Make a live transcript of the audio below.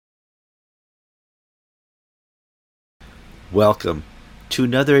Welcome to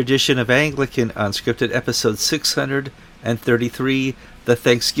another edition of Anglican Unscripted, episode 633, the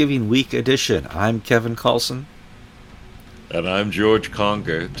Thanksgiving Week edition. I'm Kevin Carlson. And I'm George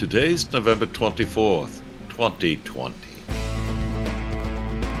Conger. Today's November 24th, 2020.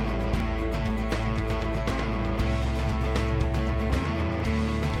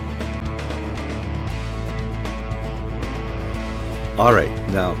 All right,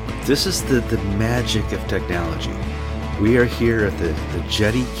 now, this is the magic of technology. We are here at the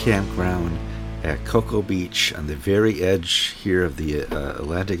Jetty Campground at Cocoa Beach on the very edge here of the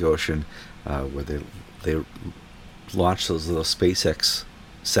Atlantic Ocean, where they launched those little SpaceX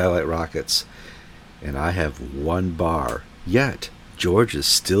satellite rockets. And I have one bar. Yet, George is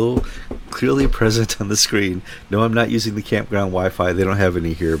still clearly present on the screen. No, I'm not using the campground Wi-Fi. They don't have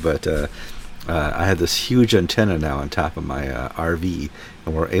any here, but I have this huge antenna now on top of my RV,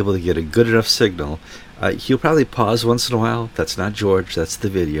 and we're able to get a good enough signal. He'll probably pause once in a while. That's not George, that's the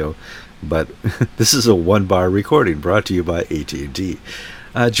video. But this is a one-bar recording brought to you by AT&T.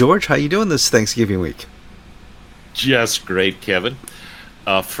 George, how you doing this Thanksgiving week? Just great, Kevin.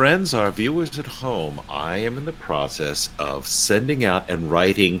 Friends, our viewers at home, I am in the process of sending out and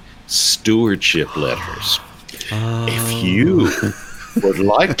writing stewardship letters. If you would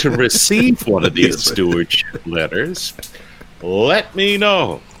like to receive one of these stewardship letters, let me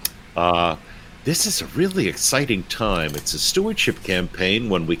know. This is a really exciting time. It's a stewardship campaign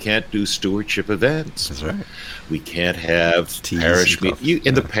when we can't do stewardship events. That's right. We can't have parish meetings.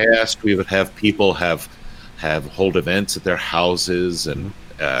 In the past, we would have people hold events at their houses and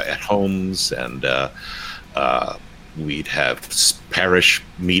at homes, and we'd have parish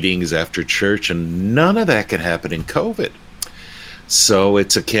meetings after church, and none of that can happen in COVID. So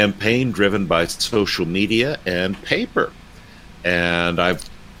it's a campaign driven by social media and paper. And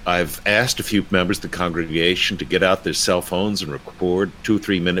I've asked a few members of the congregation to get out their cell phones and record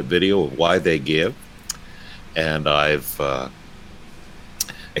 2-3 minute video of why they give. And I've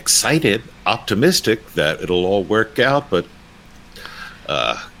excited, optimistic that it'll all work out, but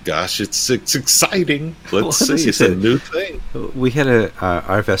gosh, it's exciting. Let's see. It's a new thing. We had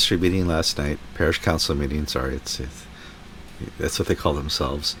our vestry meeting last night, parish council meeting. Sorry, it's that's what they call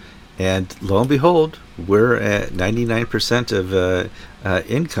themselves. And lo and behold, we're at 99% of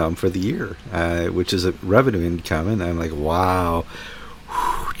income for the year, which is a revenue income. And I'm like, wow,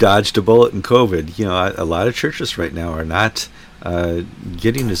 dodged a bullet in COVID. You know, a lot of churches right now are not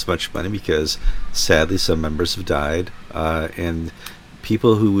getting as much money because, sadly, some members have died. And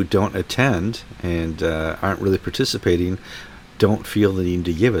people who don't attend and aren't really participating don't feel the need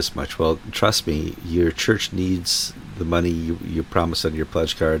to give as much. Well, trust me, your church needs the money you promise on your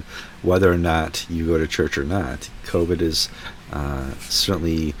pledge card, whether or not you go to church or not. COVID is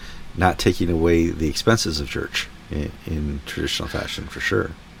certainly not taking away the expenses of church in traditional fashion, for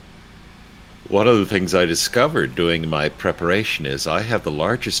sure. One of the things I discovered doing my preparation is I have the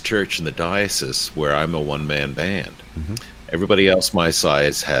largest church in the diocese where I'm a one-man band. Mm-hmm. Everybody else my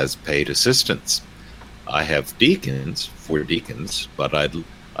size has paid assistants. I have 4 deacons, but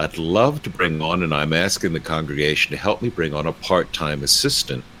I'd love to bring on, and I'm asking the congregation to help me bring on a part-time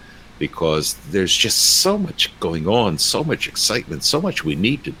assistant, because there's just so much going on, so much excitement, so much we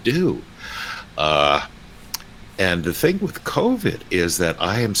need to do. And the thing with COVID is that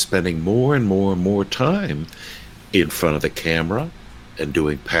I am spending more and more and more time in front of the camera and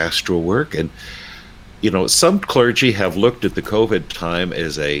doing pastoral work. And, you know, some clergy have looked at the COVID time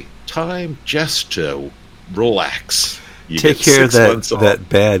as a time just to relax. You take care of that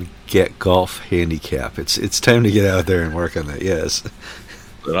bad golf handicap. It's time to get out there and work on that. Yes.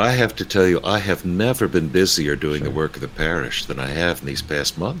 But I have to tell you, I have never been busier doing the work of the parish than I have in these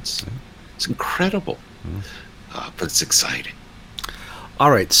past months. It's incredible, but it's exciting.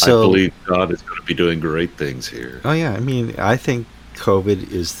 All right, so I believe God is going to be doing great things here. Oh yeah, I mean, I think COVID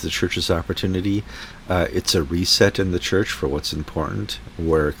is the church's opportunity. It's a reset in the church for what's important,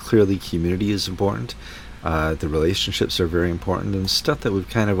 where clearly community is important. The relationships are very important, and stuff that we've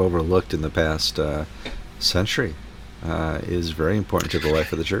kind of overlooked in the past century is very important to the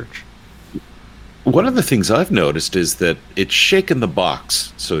life of the church. One of the things I've noticed is that it's shaken the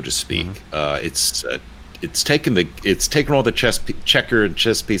box, so to speak. It's taken all the checker and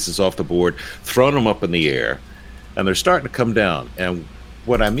chess pieces off the board, thrown them up in the air, and they're starting to come down. And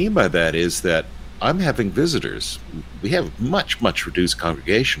what I mean by that is that I'm having visitors. We have much reduced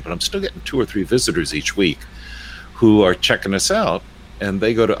congregation, but I'm still getting 2 or 3 visitors each week who are checking us out, and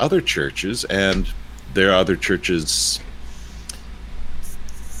they go to other churches, and their other churches,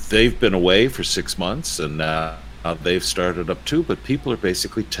 they've been away for 6 months, and now they've started up too, but people are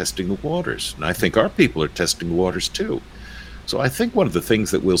basically testing the waters. And I think our people are testing the waters too. So I think one of the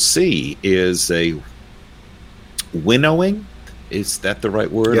things that we'll see is a winnowing. Is that the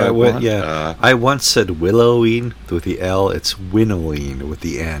right word? Yeah, I once said willowing with the L. It's winnowing with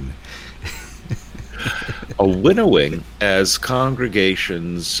the N. A winnowing as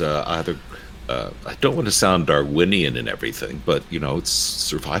congregations either. I don't want to sound Darwinian and everything, but it's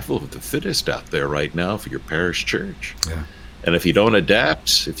survival of the fittest out there right now for your parish church. Yeah. And if you don't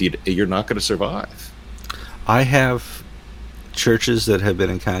adapt, you're not going to survive. I have churches that have been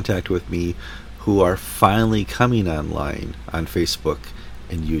in contact with me who are finally coming online on Facebook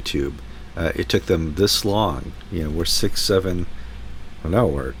and YouTube. It took them this long. We're 10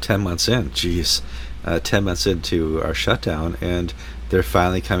 months in. Jeez. 10 months into our shutdown, and they're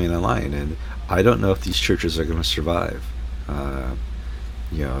finally coming online. And I don't know if these churches are going to survive. Clearly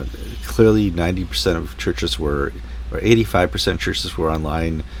 90% of churches or 85% churches were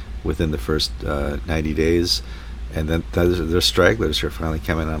online within the first 90 days. And then there's stragglers who are finally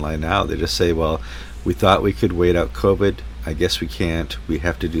coming online now. They just say, well, we thought we could wait out COVID. I guess we can't. We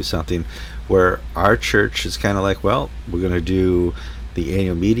have to do something. Where our church is kind of like, well, we're going to do the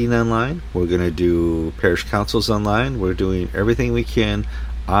annual meeting online. We're going to do parish councils online. We're doing everything we can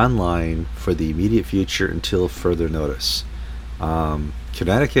online for the immediate future until further notice.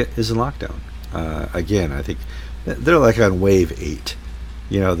 Connecticut is in lockdown. Again, I think they're like on wave 8.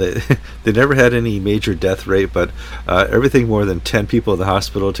 They never had any major death rate, but everything more than 10 people in the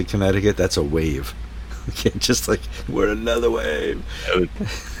hospital to Connecticut, that's a wave. Just like, we're another wave.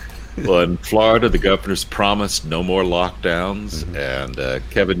 Well, in Florida, the governor's promised no more lockdowns. Mm-hmm. And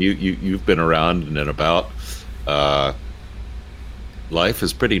Kevin, you've been around and about. Life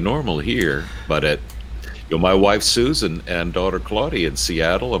is pretty normal here, but my wife Susan and daughter Claudia in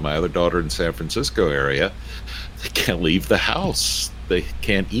Seattle, and my other daughter in San Francisco area, they can't leave the house. They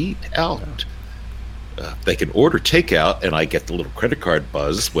can't eat out. They can order takeout, and I get the little credit card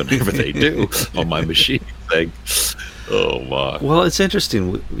buzz whenever they do on my machine thing. Oh my! Well, it's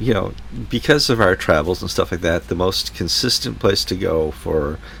interesting, because of our travels and stuff like that. The most consistent place to go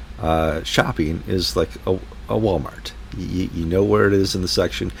for shopping is like a Walmart. You know where it is in the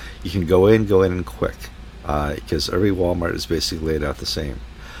section. You can go in quick, because every Walmart is basically laid out the same.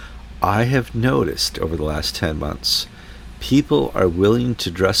 I have noticed over the last 10 months, people are willing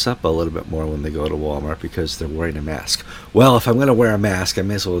to dress up a little bit more when they go to Walmart because they're wearing a mask. Well, if I'm going to wear a mask, I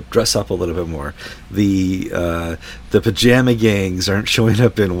may as well dress up a little bit more. The pajama gangs aren't showing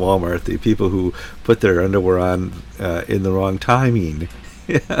up in Walmart. The people who put their underwear on in the wrong timing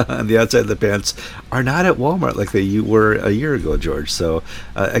on the outside of the pants are not at Walmart like they were a year ago, George. So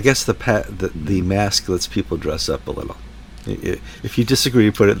I guess the mask lets people dress up a little. If you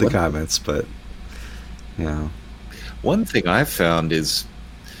disagree, put it in the comments. But one thing I've found is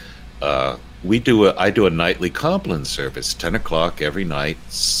I do a nightly Compline service, 10 o'clock every night,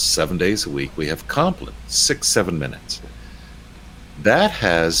 7 days a week. We have Compline, 6-7 minutes. That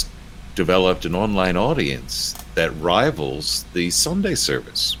has developed an online audience that rivals the Sunday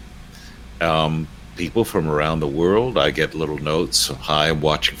service. People from around the world, I get little notes. Hi, I'm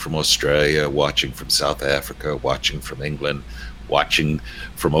watching from Australia, watching from South Africa, watching from England, watching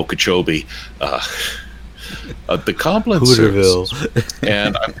from Okeechobee. The Compline service.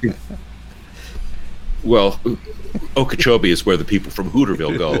 And Okeechobee is where the people from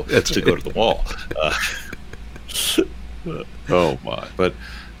Hooterville go go to the wall. Oh my! But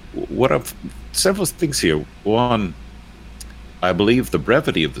several things here. One, I believe the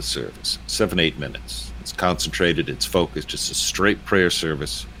brevity of the service, 7-8 minutes. It's concentrated, it's focused, just a straight prayer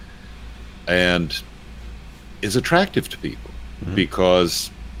service, and is attractive to people because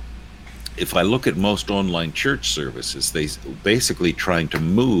if I look at most online church services, they basically trying to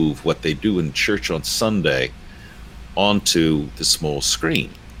move what they do in church on Sunday onto the small screen.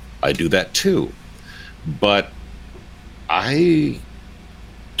 I do that too, but I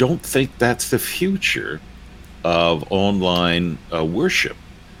don't think that's the future of online worship.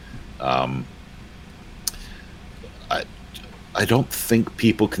 I don't think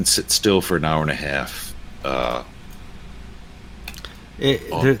people can sit still for an hour and a half.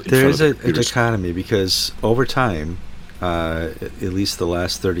 There's a dichotomy because over time, at least the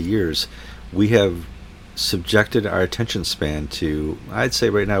last 30 years, we have subjected our attention span to, I'd say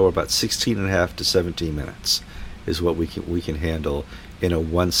right now we're about 16 and a half to 17 minutes is what we can handle in a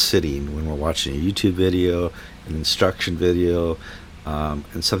one sitting when we're watching a YouTube video, an instruction video,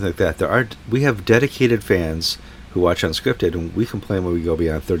 and something like that. We have dedicated fans who watch Unscripted, and we complain when we go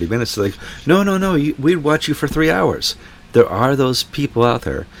beyond 30 minutes. They're like, no, we'd watch you for 3 hours. There are those people out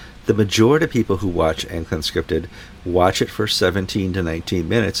there the majority of people who watch Anglican Scripted watch it for 17 to 19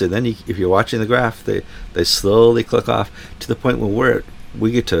 minutes, and then if you're watching the graph, they slowly click off to the point where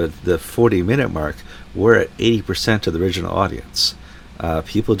we get to the 40-minute mark. We're at 80% of the original audience.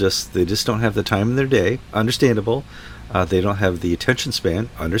 People just don't have the time in their day. Understandable. They don't have the attention span.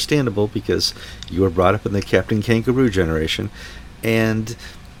 Understandable, because you were brought up in the Captain Kangaroo generation, and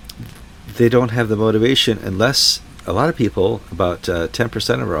they don't have the motivation unless a lot of people, about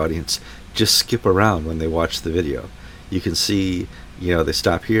 10% of our audience, just skip around when they watch the video. You can see, they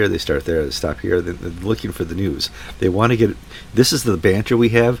stop here, they start there, they stop here. They're looking for the news. They want to get, this is the banter we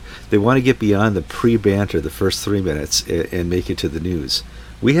have. They want to get beyond the pre-banter, the first 3 minutes, and make it to the news.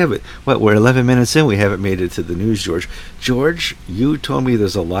 We have it. We're 11 minutes in. We haven't made it to the news, George. George, you told me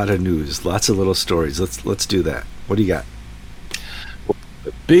there's a lot of news, lots of little stories. Let's do that. What do you got?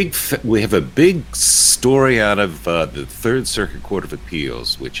 We have a big story out of the Third Circuit Court of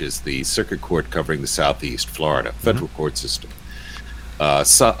Appeals, which is the circuit court covering the Southeast Florida federal court system.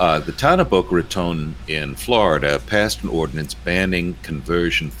 The town of Boca Raton in Florida passed an ordinance banning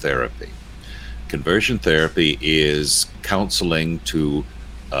conversion therapy. Conversion therapy is counseling to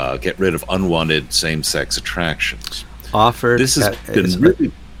get rid of unwanted same-sex attractions. Offered. This has been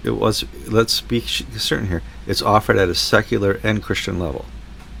really. It was. Let's be certain here. It's offered at a secular and Christian level.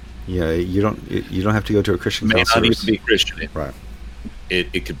 Yeah, you don't have to go to a Christian counselor. May not even be Christian. Right.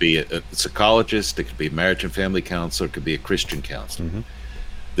 It could be a psychologist. It could be a marriage and family counselor. It could be a Christian counselor. Mm-hmm.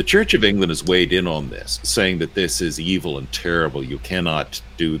 The Church of England has weighed in on this, saying that this is evil and terrible. You cannot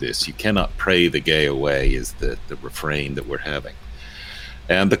do this. You cannot pray the gay away, is the refrain that we're having.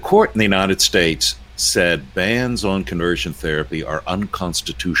 And the court in the United States said bans on conversion therapy are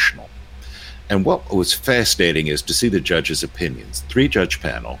unconstitutional. And what was fascinating is to see the judges' opinions. 3-judge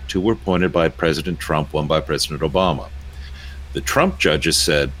panel, 2 were appointed by President Trump, 1 by President Obama. The Trump judges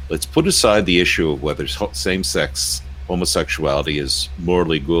said, let's put aside the issue of whether same-sex homosexuality is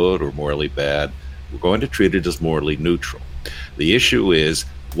morally good or morally bad. We're going to treat it as morally neutral. The issue is,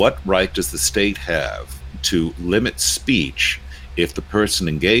 what right does the state have to limit speech if the person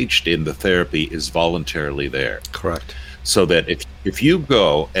engaged in the therapy is voluntarily there? Correct. So that if you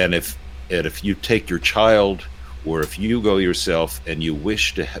go and if you take your child, or if you go yourself and you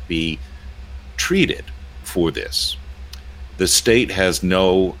wish to be treated for this, the state has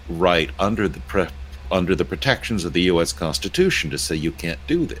no right under the protections of the U.S. Constitution to say you can't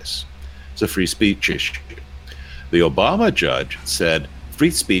do this. It's a free speech issue. The Obama judge said,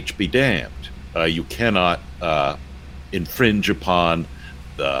 free speech be damned. You cannot infringe upon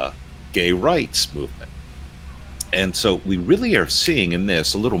the gay rights movement. And so we really are seeing in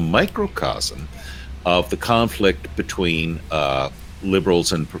this a little microcosm of the conflict between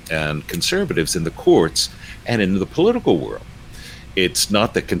liberals and conservatives in the courts and in the political world. It's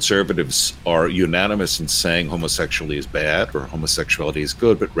not that conservatives are unanimous in saying homosexuality is bad or homosexuality is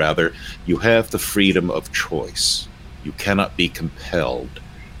good, but rather you have the freedom of choice. You cannot be compelled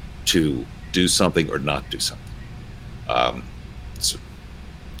to do something or not do something.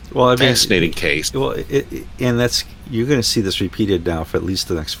 Fascinating case. Well, and that's, you're going to see this repeated now for at least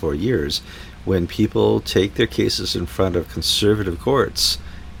the next 4 years, when people take their cases in front of conservative courts,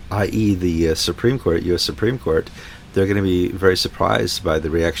 i.e. the Supreme Court, U.S. Supreme Court. They're going to be very surprised by the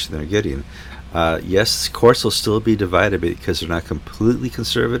reaction they're getting. Yes, courts will still be divided because they're not completely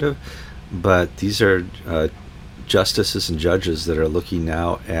conservative, but these are justices and judges that are looking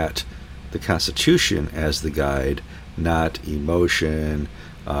now at the Constitution as the guide, not emotion,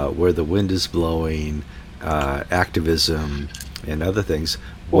 where the wind is blowing, activism, and other things.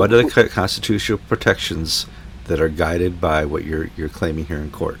 What are the constitutional protections that are guided by what you're claiming here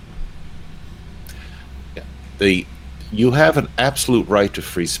in court? Yeah. You have an absolute right to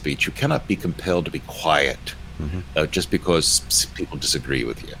free speech. You cannot be compelled to be quiet just because people disagree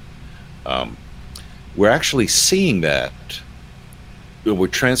with you. We're actually seeing that. We're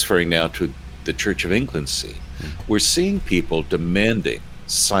transferring now to the Church of England scene. We're seeing people demanding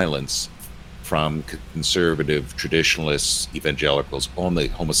silence from conservative, traditionalists, evangelicals on the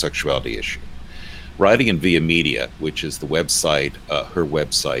homosexuality issue. Writing in Via Media, which is the website, her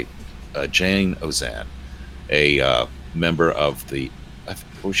website, Jane Ozanne, a member of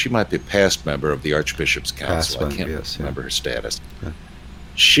she might be a past member of the Archbishop's Council. I can't remember her status. Yeah.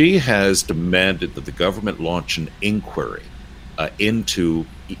 She has demanded that the government launch an inquiry into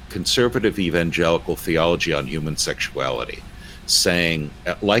conservative evangelical theology on human sexuality,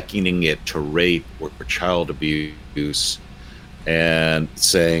 likening it to rape or child abuse, and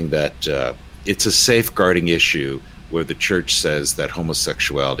saying that it's a safeguarding issue where the church says that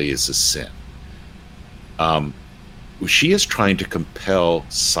homosexuality is a sin. she is trying to compel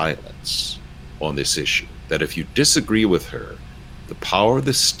silence on this issue. That if you disagree with her, the power of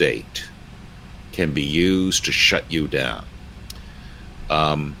the state can be used to shut you down.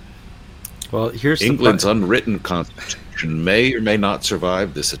 Well, here's England's unwritten constitution may or may not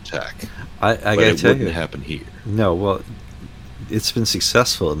survive this attack. I but gotta it tell wouldn't you, happen here. no. Well, it's been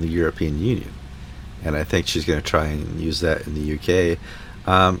successful in the European Union, and I think she's going to try and use that in the UK.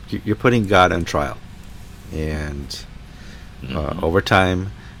 You're putting God on trial, and over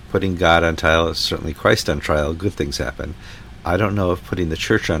time, putting God on trial is certainly Christ on trial. Good things happen. I don't know if putting the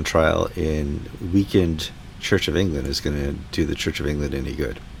church on trial in weakened Church of England is going to do the Church of England any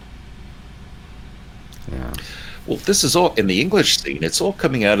good. Yeah. Well, this is all in the English scene. It's all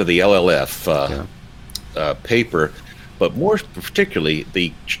coming out of the LLF paper, but more particularly,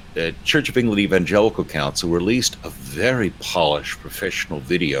 the Church of England Evangelical Council released a very polished professional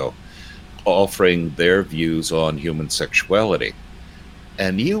video offering their views on human sexuality.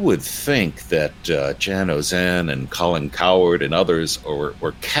 And you would think that Jan Ozanne and Colin Coward and others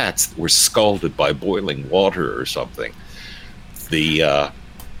were cats that were scalded by boiling water or something.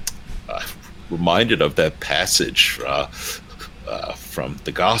 Reminded of that passage from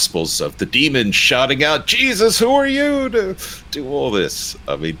the Gospels of the demons shouting out, "Jesus, who are you to do all this?"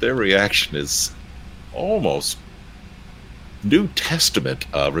 I mean, their reaction is almost New Testament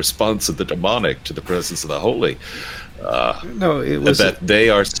response of the demonic to the presence of the holy. No, it was that they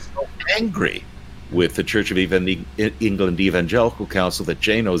are so angry with the Church of England Evangelical Council that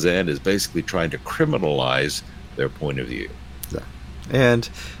Jane Ozanne is basically trying to criminalize their point of view. And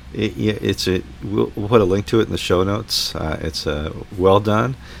we'll put a link to it in the show notes. It's well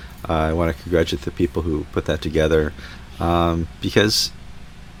done. I want to congratulate the people who put that together, because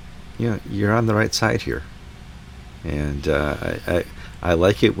you're on the right side here, and I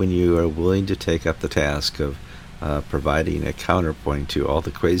like it when you are willing to take up the task of providing a counterpoint to all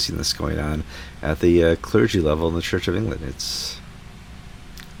the craziness going on at the clergy level in the Church of England.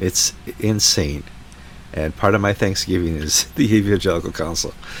 It's insane. And part of my Thanksgiving is the Evangelical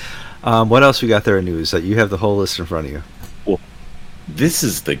Council. What else we got there in news? You have the whole list in front of you. Well, this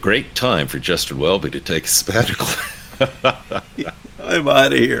is the great time for Justin Welby to take a sabbatical. I'm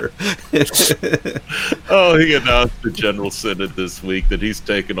out of here. Oh, he announced the General Synod this week that he's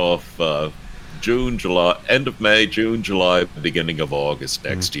taken off June, July, end of May, June, July, beginning of August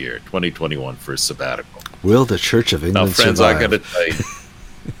next year, 2021, for a sabbatical. Will the Church of England survive? Now, friends, I got to tell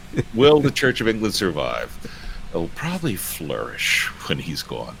you, will the Church of England survive? It'll probably flourish when he's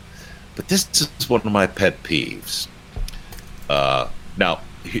gone. But this is one of my pet peeves. Now,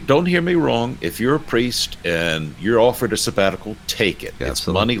 don't hear me wrong. If you're a priest and you're offered a sabbatical, take it. It's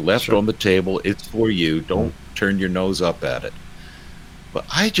money left on the table. It's for you. Don't turn your nose up at it. But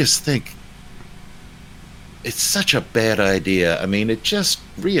I just think it's such a bad idea. I mean, it just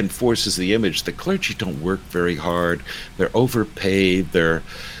reinforces the image. The clergy don't work very hard. They're overpaid.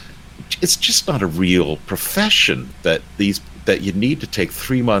 It's just not a real profession that you need to take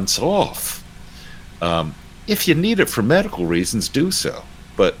 3 months off. If you need it for medical reasons, do so.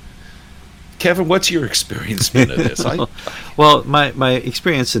 But Kevin, what's your experience been of this? Well, my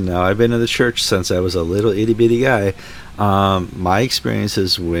experience now, I've been in the church since I was a little itty bitty guy. My experience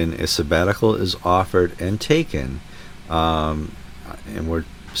is when a sabbatical is offered and taken, and we're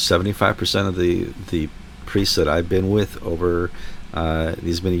 75% of the priests that I've been with over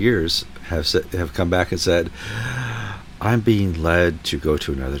these many years have come back and said, "I'm being led to go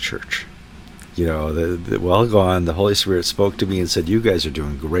to another church." Well gone. The Holy Spirit spoke to me and said, "You guys are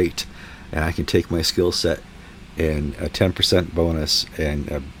doing great, and I can take my skill set and a 10% bonus and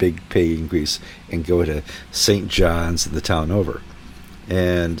a big pay increase and go to St. John's in the town over."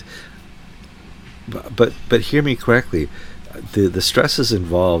 And but hear me correctly, the stresses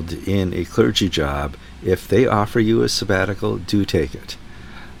involved in a clergy job, if they offer you a sabbatical, do take it.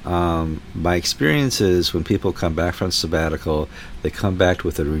 My experience is when people come back from sabbatical, they come back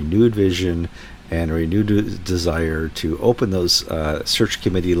with a renewed vision and a renewed desire to open those search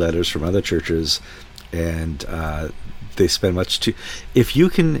committee letters from other churches, and they spend much too. If you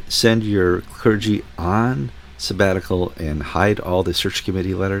can send your clergy on sabbatical and hide all the search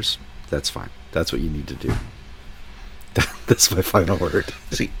committee letters, that's fine. That's what you need to do. That's my final word.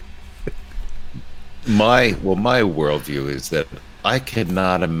 See, my worldview is that I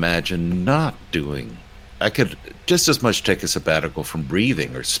cannot imagine not doing. I could just as much take a sabbatical from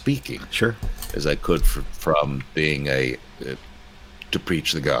breathing or speaking, sure, as I could from being to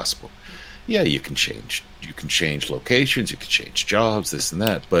preach the gospel. Yeah, you can change locations, you can change jobs, this and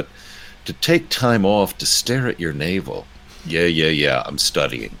that, but to take time off to stare at your navel, yeah, I'm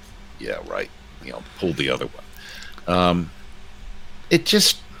studying. Yeah, right. Pull the other one. It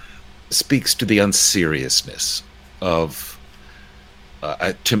just speaks to the unseriousness of,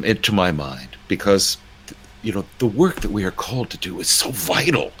 to my mind, because the work that we are called to do is so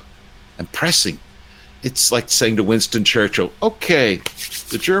vital and pressing. It's like saying to Winston Churchill, "Okay,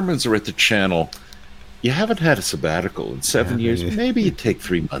 the Germans are at the Channel. You haven't had a sabbatical in 7 years. Maybe you take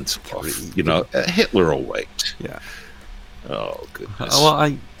 3 months off. Hitler will wait." Yeah. Oh goodness.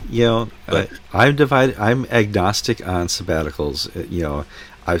 Well, I'm divided. I'm agnostic on sabbaticals.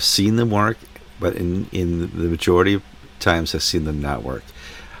 I've seen them work, but in the majority of times I've seen them not work.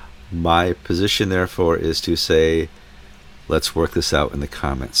 My position, therefore, is to say, let's work this out in the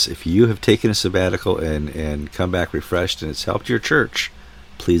comments. If you have taken a sabbatical and come back refreshed and it's helped your church,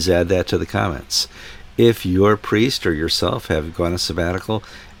 please add that to the comments. If your priest or yourself have gone a sabbatical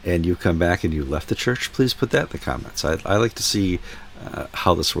and you come back and you left the church, please put that in the comments. I like to see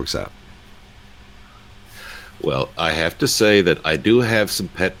how this works out. Well, I have to say that I do have some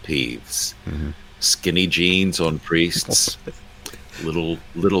pet peeves. Mm-hmm. Skinny jeans on priests, little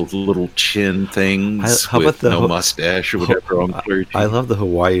chin things with no mustache or whatever on clergy. I love the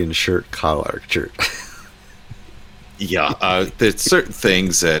Hawaiian shirt collar shirt. Yeah, there's certain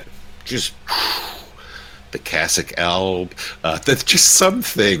things that just... the cassock alb. There's just some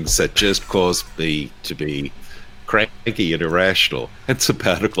things that just cause me to be cranky and irrational, and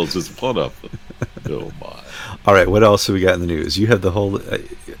sabbaticals is one of them. Oh my! All right, what else have we got in the news? You have the whole.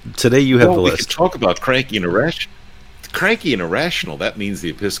 Today you have the list. We can talk about cranky and irrational. Cranky and irrational. That means the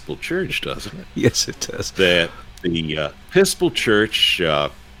Episcopal Church, doesn't it? Yes, it does. That the Episcopal Church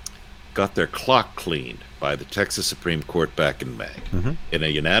got their clock cleaned by the Texas Supreme Court back in May. Mm-hmm. In a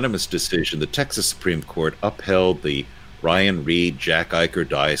unanimous decision, the Texas Supreme Court upheld the Ryan Reed Jack Eicher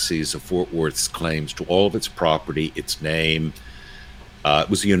Diocese of Fort Worth's claims to all of its property, its name. It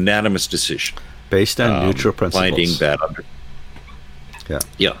was a unanimous decision. Based on neutral principles. Finding that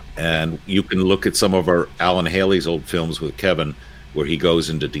Yeah. And you can look at some of our Alan Haley's old films with Kevin where he goes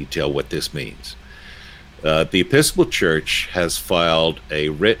into detail what this means. The Episcopal Church has filed a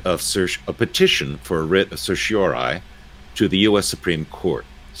petition for a writ of certiorari to the U.S. Supreme Court.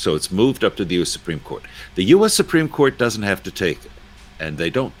 So it's moved up to the U.S. Supreme Court. The U.S. Supreme Court doesn't have to take it, and they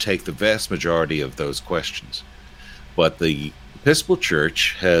don't take the vast majority of those questions. But the Episcopal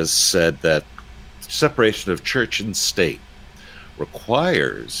Church has said that separation of church and state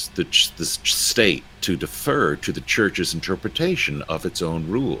requires the state to defer to the church's interpretation of its own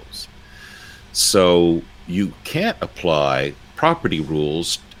rules. So you can't apply property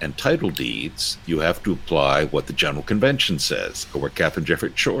rules and title deeds. You have to apply what the General Convention says, or what Captain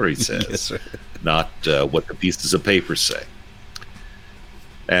Jeffrey Chory says, yes, right. Not what the pieces of paper say.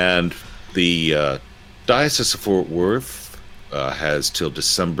 And the Diocese of Fort Worth has till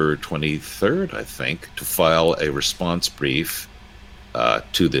December 23rd, I think, to file a response brief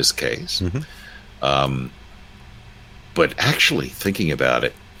to this case. Mm-hmm. But actually, thinking about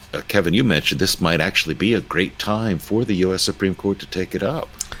it, Kevin, you mentioned this might actually be a great time for the U.S. Supreme Court to take it up.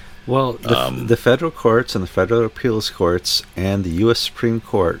 Well, the federal courts and the federal appeals courts and the U.S. Supreme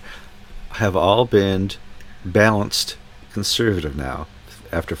Court have all been balanced conservative now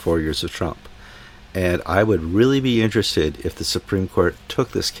after 4 years of Trump. And I would really be interested if the Supreme Court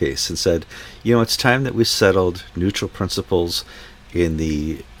took this case and said, it's time that we settled neutral principles in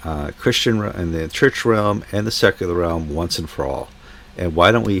the Christian and the church realm and the secular realm once and for all. And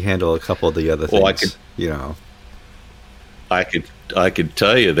why don't we handle a couple of the other things? I could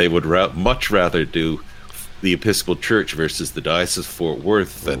tell you they would much rather do the Episcopal Church versus the Diocese of Fort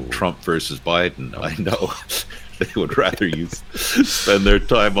Worth than Trump versus Biden. I know they would rather spend their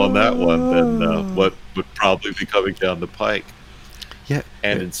time on that one than what would probably be coming down the pike. Yeah,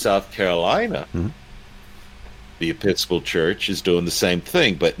 and in South Carolina, the Episcopal Church is doing the same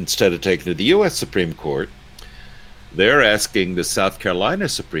thing, but instead of taking it to the U.S. Supreme Court, they're asking the South Carolina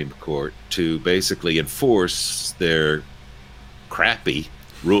Supreme Court to basically enforce their crappy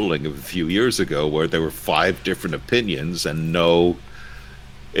ruling of a few years ago where there were 5 different opinions and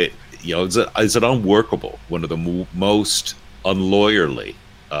is it unworkable? One of the most unlawyerly,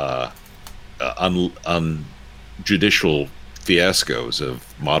 unjudicial fiascos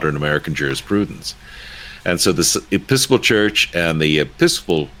of modern American jurisprudence. And so the Episcopal Church and the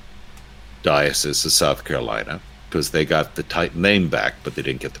Episcopal Diocese of South Carolina, because they got the name back, but they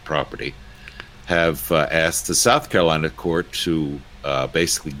didn't get the property, have asked the South Carolina court to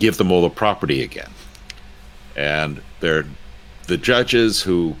basically give them all the property again. And they're the judges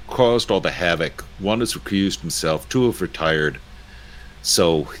who caused all the havoc. One has recused himself, 2 have retired.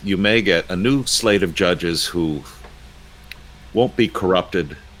 So you may get a new slate of judges who won't be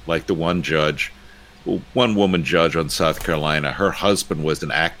corrupted like the one judge one woman judge on South Carolina. Her husband was an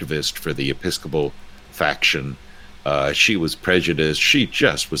activist for the Episcopal faction. She was prejudiced. She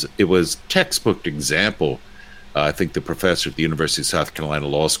just was. It was textbook example. I think the professor at the University of South Carolina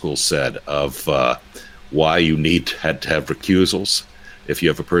Law School said of why you had to have recusals if you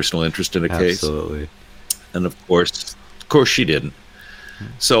have a personal interest in a case. Absolutely. And of course she didn't.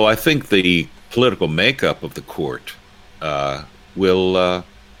 So I think the political makeup of the court will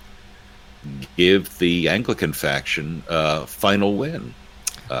give the Anglican faction a final win.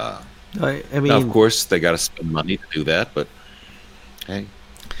 I mean, now, of course, they got to spend money to do that, but hey.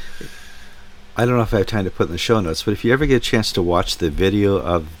 I don't know if I have time to put in the show notes, but if you ever get a chance to watch the video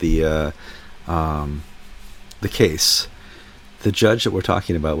of the case, the judge that we're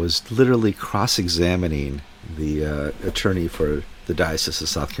talking about was literally cross-examining the attorney for the Diocese of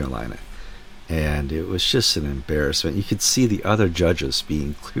South Carolina. And it was just an embarrassment. You could see the other judges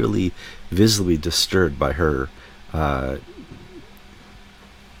being clearly, visibly disturbed by her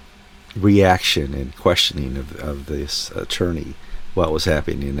reaction and questioning of this attorney, what was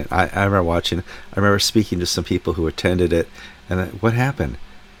happening. And I remember watching, I remember speaking to some people who attended it, and what happened?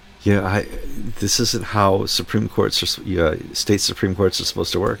 This isn't how Supreme Courts, state Supreme Courts are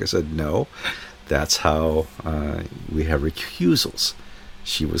supposed to work. I said, no, that's how we have recusals.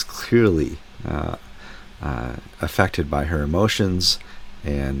 She was clearly affected by her emotions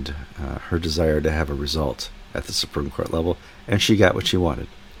and her desire to have a result at the Supreme Court level, and she got what she wanted.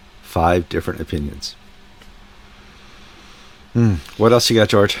 5 different opinions. What else you got,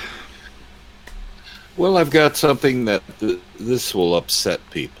 George? Well, I've got something that this will upset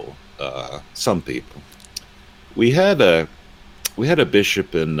people, some people. We had a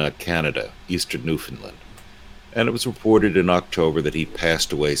bishop in Canada, Eastern Newfoundland, and it was reported in October that he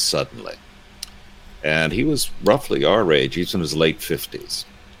passed away suddenly. And he was roughly our age. He's in his late 50s.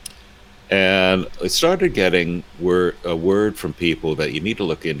 And I started getting a word from people that you need to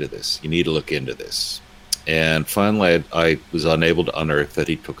look into this. You need to look into this. And finally, I was unable to unearth that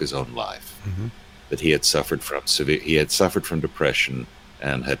he took his own life, that he had suffered from depression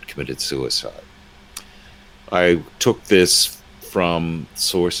and had committed suicide. I took this from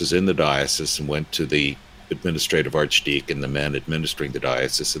sources in the diocese and went to the administrative archdeacon, the man administering the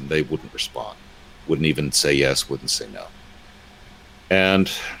diocese, and they wouldn't respond. Wouldn't even say yes, wouldn't say no.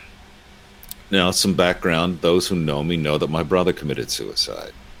 And now some background, those who know me know that my brother committed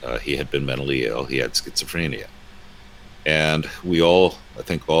suicide. He had been mentally ill. He had schizophrenia. And I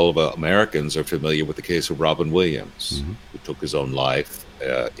think all of Americans are familiar with the case of Robin Williams, who took his own life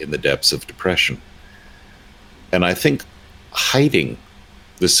in the depths of depression. And I think hiding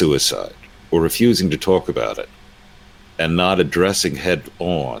the suicide or refusing to talk about it and not addressing head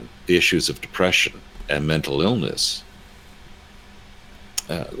on the issues of depression and mental illness.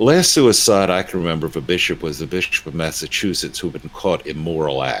 Last suicide I can remember of a bishop was the Bishop of Massachusetts, who had been caught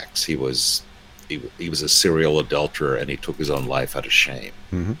immoral acts. He was a serial adulterer, and he took his own life out of shame.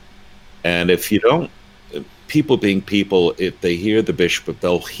 And if you don't, people being people, if they hear the bishop,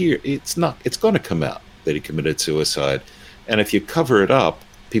 they'll hear it's going to come out that he committed suicide. And if you cover it up,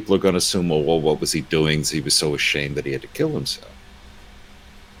 people are going to assume, well, what was he doing? He was so ashamed that he had to kill himself.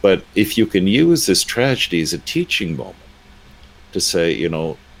 But if you can use this tragedy as a teaching moment to say,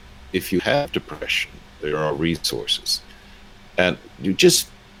 if you have depression, there are resources. And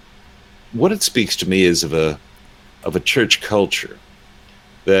what it speaks to me is of a church culture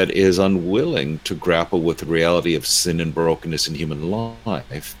that is unwilling to grapple with the reality of sin and brokenness in human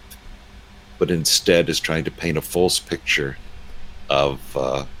life, but instead is trying to paint a false picture of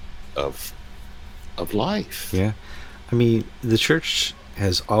life. Yeah. I mean, the church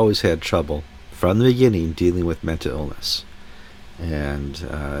has always had trouble from the beginning dealing with mental illness. And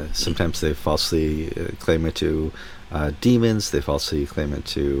sometimes they falsely claim it to demons. They falsely claim it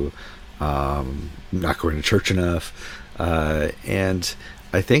to not going to church enough. And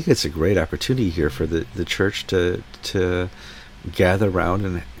I think it's a great opportunity here for the church to gather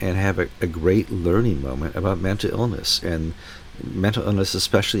around and have a great learning moment about mental illness. And mental illness,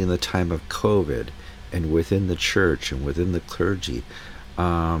 especially in the time of COVID, and within the church and within the clergy.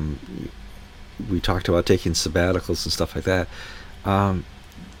 We talked about taking sabbaticals and stuff like that.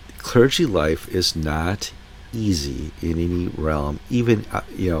 Clergy life is not easy in any realm, even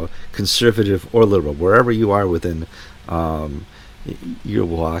conservative or liberal, wherever you are within your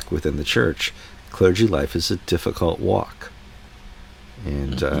walk within the church. Clergy life is a difficult walk,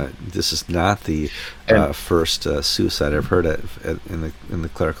 and this is not the first suicide I've heard of in the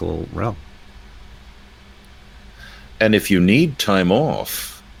clerical realm. And if you need time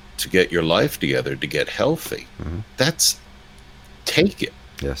off to get your life together, to get healthy, take it.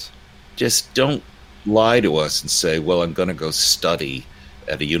 Yes. Just don't lie to us and say, well, I'm going to go study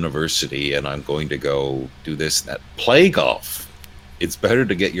at a university and I'm going to go do this and that. Play golf. It's better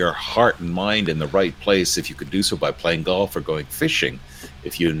to get your heart and mind in the right place if you could do so by playing golf or going fishing,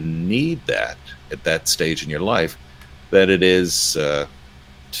 if you need that at that stage in your life, than it is to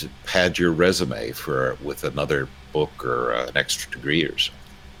pad your resume with another book or an extra degree or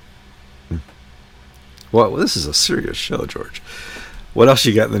something. Well, this is a serious show, George. What else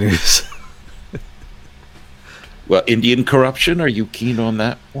you got in the news? Well, Indian corruption. Are you keen on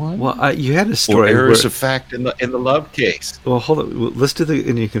that one? Well, you had a story. Or errors of fact in the Love case. Well, hold on. Let's do the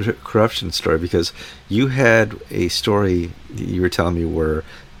Indian corruption story, because you had a story you were telling me where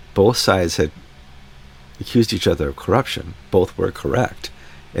both sides had accused each other of corruption. Both were correct,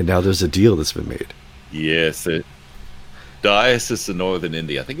 and now there's a deal that's been made. Yes, the diocese of Northern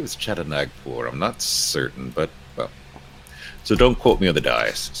India. I think it was Chettanagpur. I'm not certain, but well. So don't quote me on the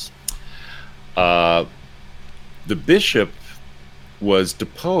diocese. The bishop was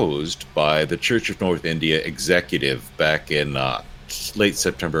deposed by the Church of North India executive back in late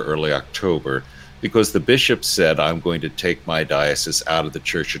September, early October, because the bishop said, I'm going to take my diocese out of the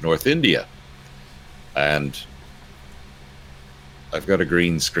Church of North India. And I've got a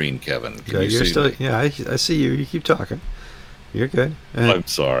green screen, Kevin. Can you see me? Yeah, I see you. You keep talking. You're good. I'm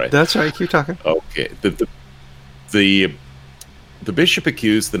sorry. That's right. Keep talking. Okay. The bishop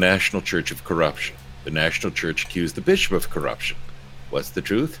accused the National Church of corruption. The National Church accused the bishop of corruption. What's the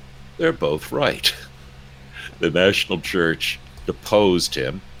truth? They're both right. The National Church deposed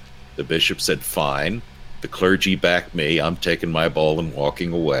him. The bishop said, fine. The clergy backed me. I'm taking my ball and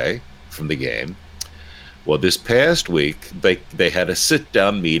walking away from the game. Well, this past week, they had a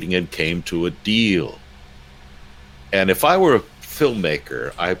sit-down meeting and came to a deal. And if I were a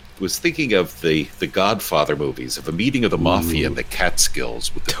filmmaker, I was thinking of the Godfather movies, of a meeting of the mafia in the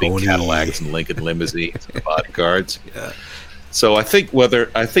Catskills with the big Cadillacs and Lincoln limousines and the bodyguards. Yeah. So I think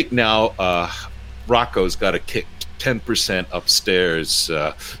now Rocco's got to kick 10% upstairs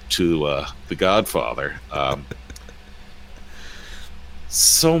to the Godfather.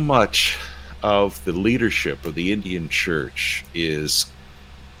 So much of the leadership of the Indian Church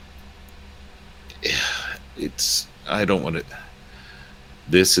I don't want to.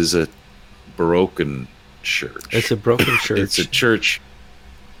 This is a broken church. It's a broken church. It's a church.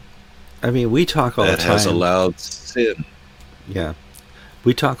 I mean, we talk all the time. That has allowed sin. Yeah.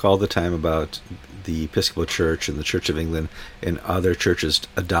 We talk all the time about the Episcopal Church and the Church of England and other churches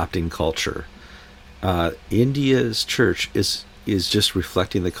adopting culture. India's church is just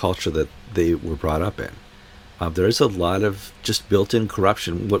reflecting the culture that they were brought up in. There is a lot of just built-in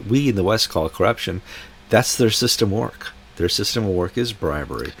corruption. What we in the West call corruption, that's their system of work. Their system of work is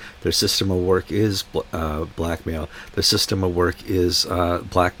bribery. Their system of work is blackmail. Their system of work is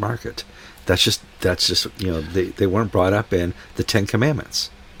black market. That's just they weren't brought up in the Ten Commandments.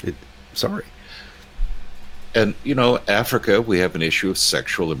 Sorry. And Africa, we have an issue of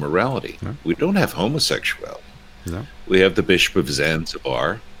sexual immorality. No. We don't have homosexuality. No. We have the Bishop of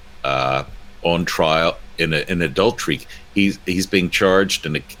Zanzibar on trial in adultery. He's being charged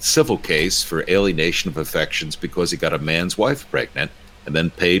in a civil case for alienation of affections because he got a man's wife pregnant and then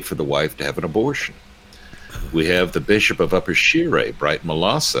paid for the wife to have an abortion. We have the Bishop of Upper Shire, Bright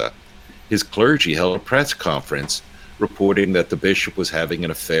Malasa. His clergy held a press conference reporting that the bishop was having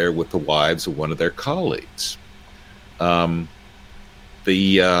an affair with the wives of one of their colleagues. The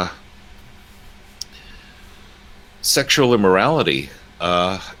sexual immorality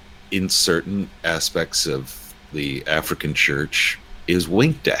in certain aspects of the African church is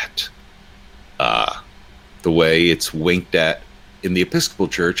winked at. The way it's winked at in the Episcopal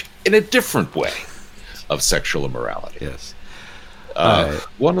Church in a different way of sexual immorality. Yes.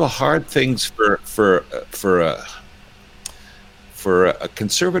 One of the hard things for a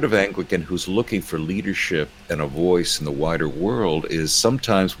conservative Anglican who's looking for leadership and a voice in the wider world is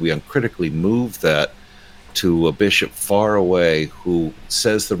sometimes we uncritically move that to a bishop far away who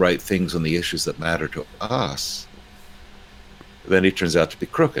says the right things on the issues that matter to us. Then he turns out to be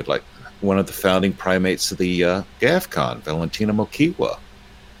crooked, like one of the founding primates of the GAFCON, Valentina Mokiwa,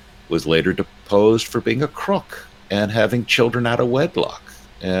 was later deposed for being a crook and having children out of wedlock.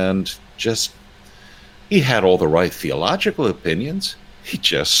 And he had all the right theological opinions. He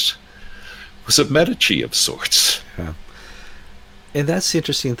just was a Medici of sorts. Yeah. And that's the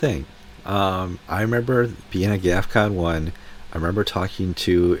interesting thing. I remember being at GAFCON 1. I remember talking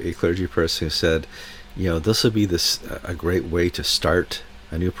to a clergy person who said, this would be a great way to start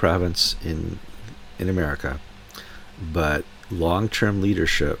a new province in America. But long-term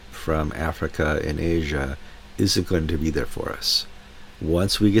leadership from Africa and Asia isn't going to be there for us.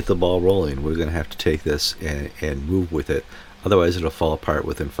 once we get the ball rolling, we're going to have to take this and move with it. Otherwise, it'll fall apart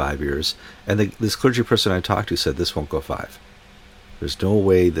within 5 years. And this clergy person I talked to said this won't go 5. There's no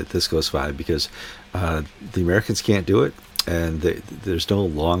way that this goes 5 because the Americans can't do it, and there's no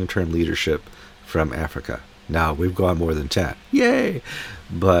long-term leadership from Africa. Now, we've gone more than 10. Yay!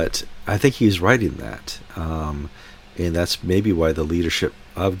 But I think he's right in that. And that's maybe why the leadership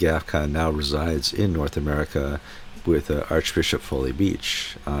of GAFCON now resides in North America with Archbishop Foley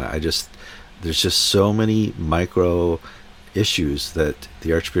Beach. There's just so many micro issues that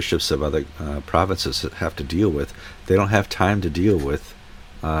the archbishops of other provinces have to deal with. They don't have time to deal with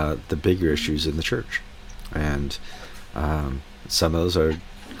the bigger issues in the church. And some of those are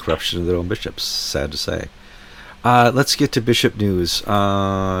corruption of their own bishops, sad to say. Let's get to bishop news.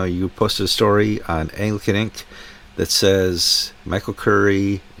 You posted a story on Anglican Ink that says Michael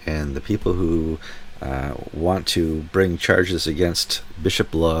Curry and the people who want to bring charges against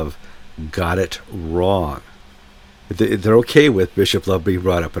Bishop Love got it wrong. They're okay with Bishop Love being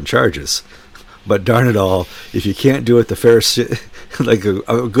brought up on charges, but darn it all, if you can't do it the Pharisee, like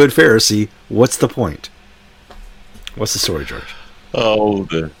a good Pharisee, what's the point? What's the story, George? Oh,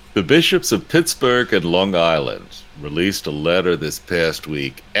 the bishops of Pittsburgh and Long Island released a letter this past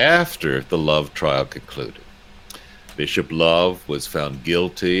week after the Love trial concluded. Bishop Love was found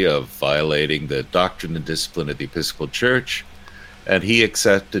guilty of violating the doctrine and discipline of the Episcopal Church, and he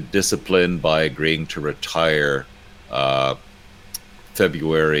accepted discipline by agreeing to retire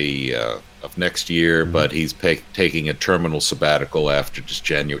February of next year, but he's taking a terminal sabbatical after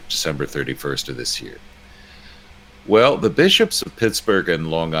December 31st of this year. Well, the bishops of Pittsburgh and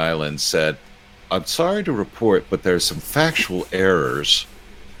Long Island said, I'm sorry to report, but there's some factual errors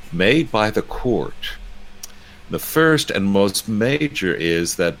made by the court. The first and most major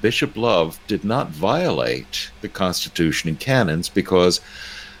is that Bishop Love did not violate the Constitution and canons because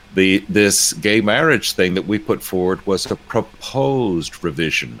this gay marriage thing that we put forward was a proposed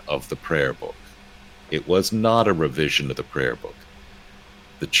revision of the prayer book. It was not a revision of the prayer book.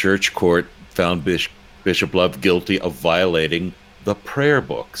 The church court found Bishop Love guilty of violating the prayer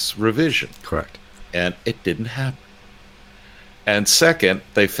book's revision. Correct. And it didn't happen. And second,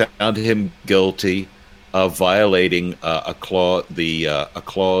 they found him guilty of violating a clause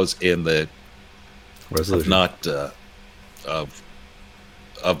in the resolution.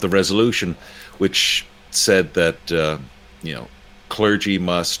 Of the resolution, which said that clergy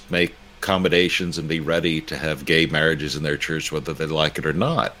must make accommodations and be ready to have gay marriages in their church, whether they like it or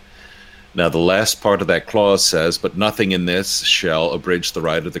not. Now, the last part of that clause says, but nothing in this shall abridge the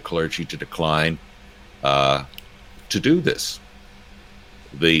right of the clergy to decline to do this.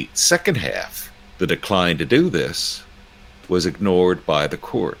 The second half, the decline to do this, was ignored by the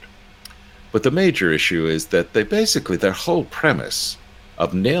court. But the major issue is that their whole premise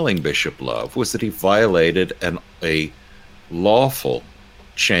of nailing Bishop Love was that he violated a lawful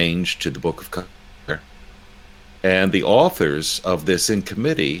change to the Book of Common. And the authors of this in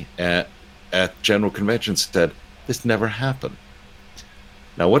committee at General Convention said, this never happened.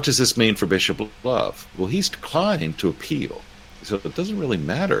 Now, what does this mean for Bishop Love? Well, he's declined to appeal. So it doesn't really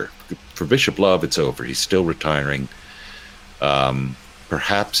matter. For Bishop Love, it's over. He's still retiring.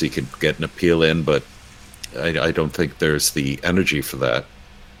 Perhaps he could get an appeal in, but I don't think there's the energy for that.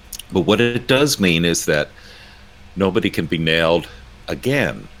 But what it does mean is that nobody can be nailed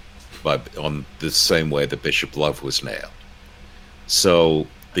again on the same way that Bishop Love was nailed. So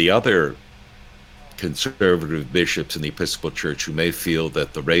the other conservative bishops in the Episcopal Church who may feel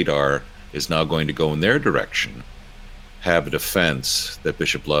that the radar is now going to go in their direction have a defense that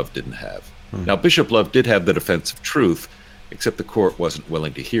Bishop Love didn't have. Now, Bishop Love did have the defense of truth, except the court wasn't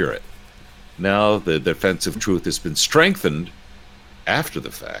willing to hear it. Now the defense of truth has been strengthened after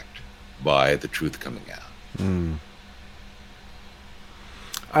the fact by the truth coming out.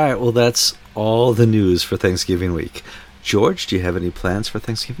 All right, well, that's all the news for Thanksgiving week. George, do you have any plans for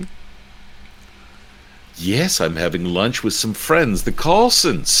Thanksgiving? Yes, I'm having lunch with some friends, the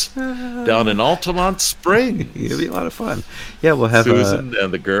Carlsons, down in Altamont Springs. It'll be a lot of fun. Yeah, we'll have Susan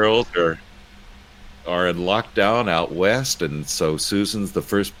and the girls are in lockdown out west, and so Susan's the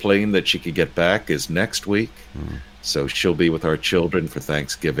first plane that she could get back is next week. So she'll be with our children for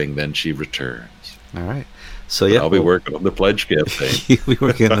Thanksgiving, then she returns. All right. So yeah, I'll be working on the pledge campaign. You'll be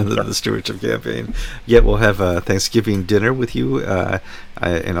working on the stewardship campaign. Yeah, we'll have a Thanksgiving dinner with you in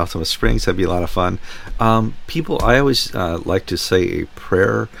Altamont Springs. That'd be a lot of fun. I always like to say a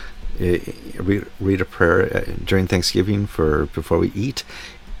prayer, read a prayer during Thanksgiving before we eat.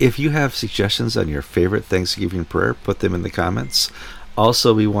 If you have suggestions on your favorite Thanksgiving prayer, put them in the comments.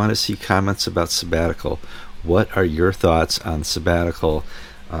 Also, we want to see comments about sabbatical. What are your thoughts on sabbatical?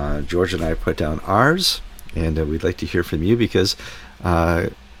 George and I put down ours, and we'd like to hear from you because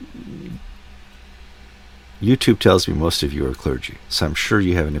YouTube tells me most of you are clergy, so I'm sure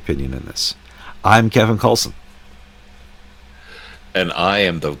you have an opinion on this. I'm Kevin Coulson. And I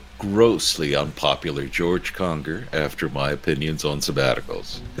am the grossly unpopular George Conger after my opinions on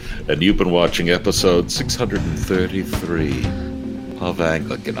sabbaticals. And you've been watching episode 633 of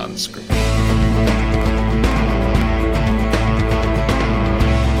Anglican Unscripted.